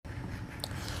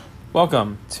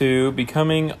Welcome to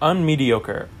Becoming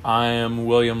Unmediocre. I am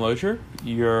William Lozier,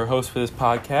 your host for this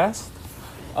podcast.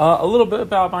 A little bit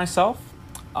about myself.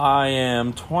 I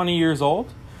am 20 years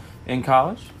old, in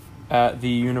college at the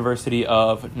University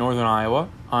of Northern Iowa.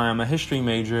 I am a history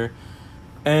major,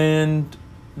 and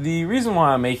the reason why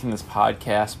I'm making this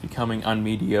podcast, Becoming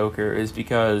Unmediocre, is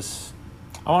because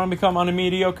I want to become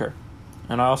unmediocre,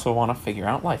 and I also want to figure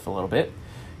out life a little bit,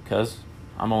 because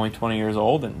I'm only 20 years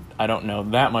old and I don't know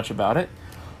that much about it.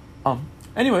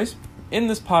 Anyways, in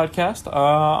this podcast,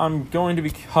 I'm going to be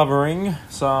covering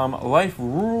some life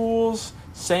rules,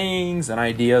 sayings, and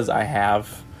ideas I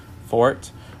have for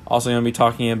it. Also going to be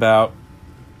talking about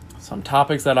some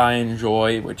topics that I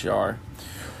enjoy, which are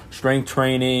strength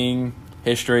training,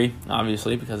 history,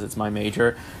 obviously, because it's my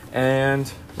major,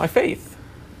 and my faith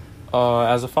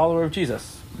as a follower of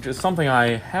Jesus, which is something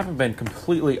I haven't been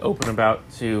completely open about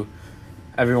to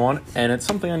everyone, and it's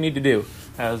something I need to do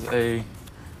as a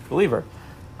believer.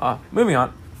 Moving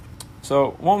on.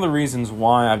 So one of the reasons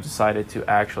why I've decided to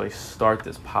actually start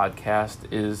this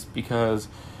podcast is because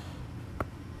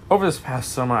over this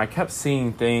past summer, I kept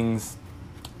seeing things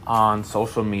on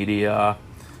social media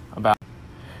about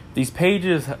these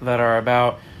pages that are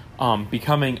about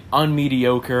becoming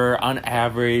unmediocre,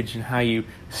 unaverage, and how you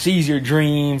seize your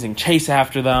dreams and chase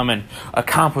after them and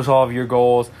accomplish all of your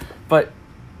goals. But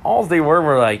all they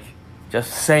were like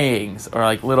just sayings or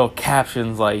like little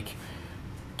captions like,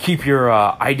 keep your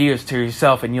ideas to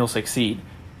yourself and you'll succeed.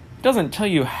 It doesn't tell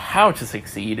you how to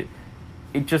succeed.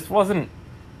 It just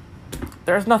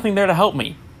there's nothing there to help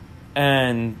me.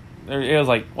 And it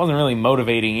wasn't really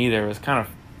motivating either. It was kind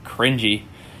of cringy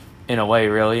in a way,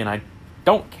 really, and I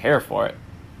don't care for it.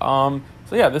 So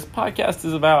yeah, this podcast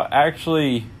is about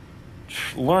actually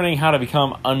learning how to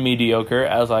become unmediocre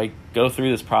as I go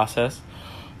through this process.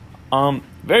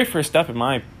 Very first step, in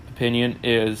my opinion,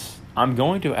 is I'm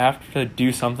going to have to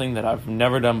do something that I've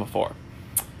never done before,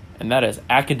 and that is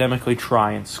academically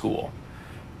try in school.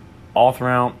 All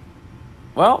the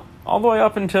way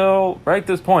up until right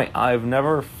this point, I've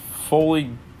never fully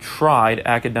tried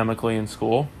academically in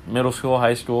school. Middle school,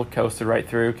 high school, coasted right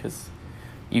through because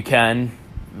you can.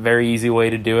 Very easy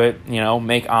way to do it,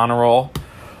 make honor roll,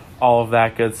 all of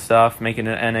that good stuff, making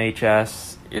an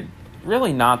NHS. It's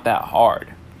really not that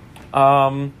hard.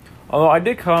 Although I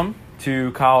did come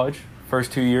to college,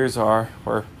 first 2 years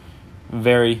were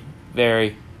very,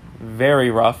 very, very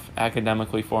rough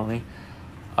academically for me.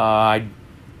 I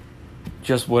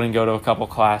just wouldn't go to a couple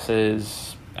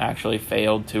classes, actually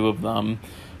failed 2 of them,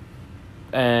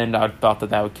 and I thought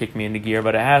that would kick me into gear,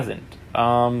 but it hasn't.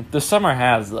 The summer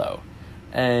has, though,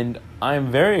 and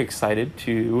I'm very excited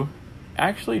to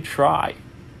actually try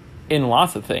in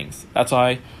lots of things. That's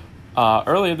why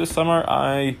earlier this summer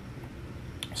I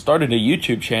started a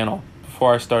YouTube channel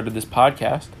before I started this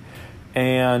podcast,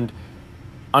 and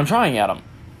I'm trying at them.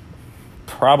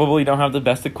 Probably don't have the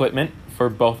best equipment for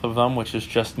both of them, which is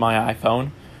just my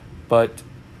iPhone, but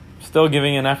still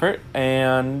giving an effort,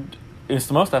 and it's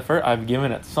the most effort I've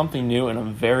given at something new in a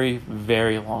very,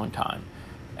 very long time,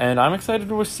 and I'm excited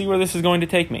to see where this is going to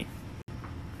take me.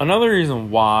 Another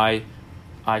reason why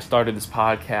I started this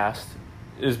podcast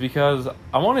is because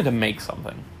I wanted to make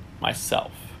something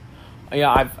myself.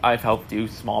 Yeah, I've helped do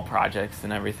small projects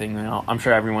and everything. I'm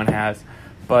sure everyone has,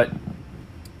 but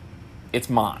it's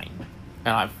mine,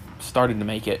 and I've started to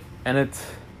make it, and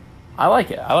I like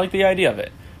it. I like the idea of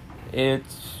it.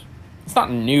 It's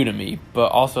not new to me,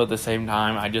 but also at the same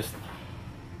time,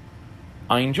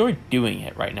 I enjoy doing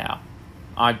it right now.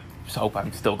 I hope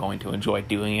I'm still going to enjoy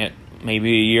doing it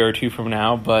maybe a year or 2 from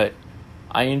now, but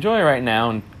I enjoy it right now,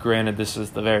 and granted, this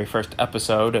is the very first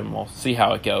episode, and we'll see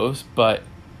how it goes, but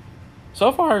so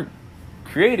far,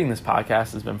 creating this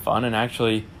podcast has been fun, and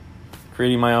actually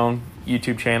creating my own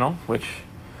YouTube channel, which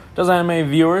doesn't have many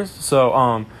viewers,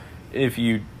 so if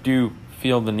you do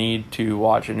feel the need to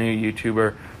watch a new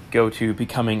YouTuber, go to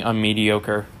Becoming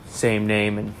Unmediocre, same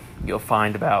name, and you'll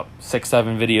find about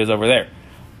 6-7 videos over there.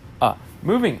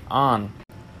 Moving on.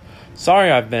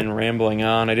 Sorry I've been rambling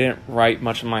on. I didn't write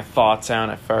much of my thoughts down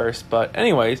at first. But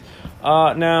anyways,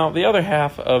 now the other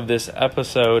half of this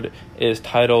episode is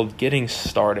titled Getting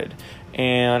Started.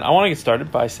 And I want to get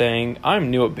started by saying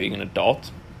I'm new at being an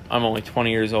adult. I'm only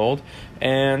 20 years old.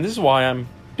 And this is why I'm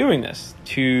doing this,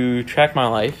 to track my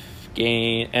life,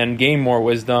 gain more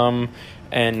wisdom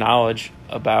and knowledge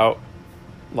about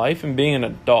life and being an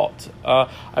adult.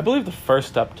 I believe the first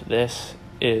step to this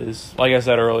is, like I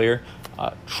said earlier,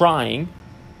 trying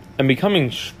and becoming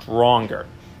stronger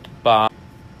by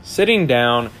sitting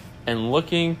down and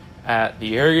looking at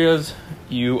the areas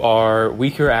you are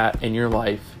weaker at in your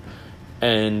life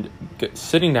and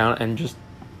sitting down and just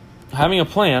having a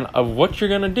plan of what you're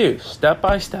going to do step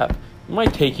by step. It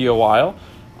might take you a while.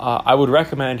 I would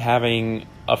recommend having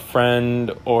a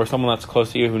friend or someone that's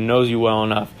close to you who knows you well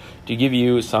enough to give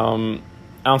you some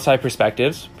outside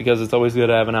perspectives, because it's always good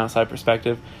to have an outside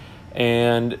perspective,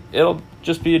 and it'll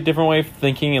just be a different way of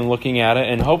thinking and looking at it,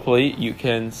 and hopefully you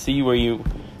can see where you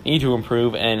need to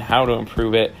improve and how to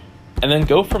improve it, and then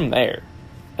go from there.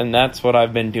 And that's what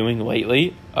I've been doing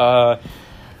lately. Haven't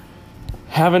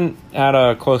had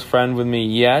a close friend with me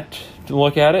yet to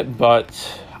look at it,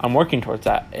 but I'm working towards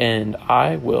that, and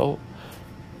I will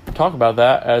talk about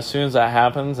that as soon as that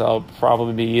happens. I'll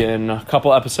probably be in a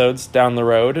couple episodes down the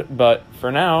road, but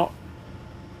for now,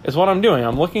 it's what I'm doing.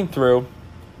 I'm looking through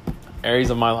areas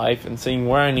of my life and seeing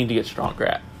where I need to get stronger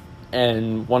at,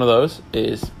 and one of those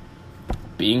is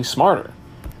being smarter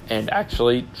and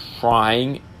actually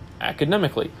trying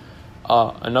academically.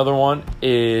 Another one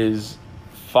is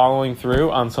following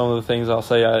through on some of the things I'll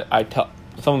say.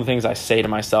 Some of the things I say to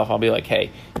myself. I'll be like,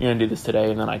 hey, you're going to do this today,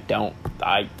 and then I don't.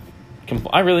 I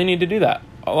really need to do that.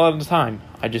 A lot of the time,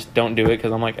 I just don't do it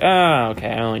because I'm like, okay,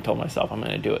 I only told myself I'm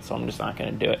going to do it, so I'm just not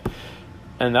going to do it.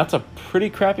 And that's a pretty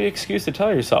crappy excuse to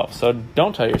tell yourself. So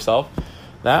don't tell yourself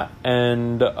that,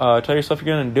 and tell yourself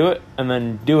you're going to do it, and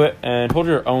then do it, and hold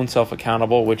your own self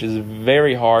accountable, which is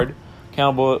very hard.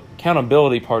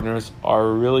 Accountability partners are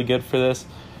really good for this,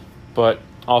 but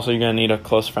also you're going to need a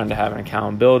close friend to have an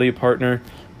accountability partner.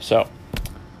 So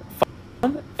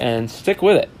fun and stick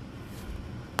with it.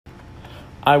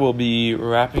 I will be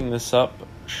wrapping this up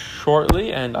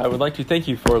shortly, and I would like to thank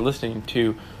you for listening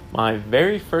to my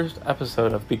very first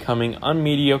episode of Becoming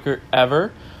Unmediocre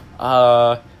ever.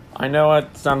 I know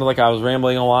it sounded like I was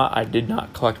rambling a lot. I did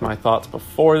not collect my thoughts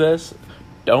before this.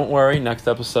 Don't worry, next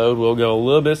episode will go a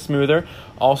little bit smoother.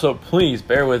 Also, please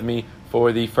bear with me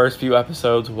for the first few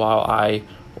episodes while I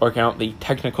work out the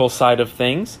technical side of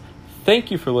things.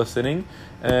 Thank you for listening,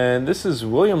 and this is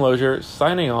William Lozier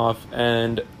signing off,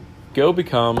 and go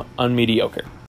become unmediocre.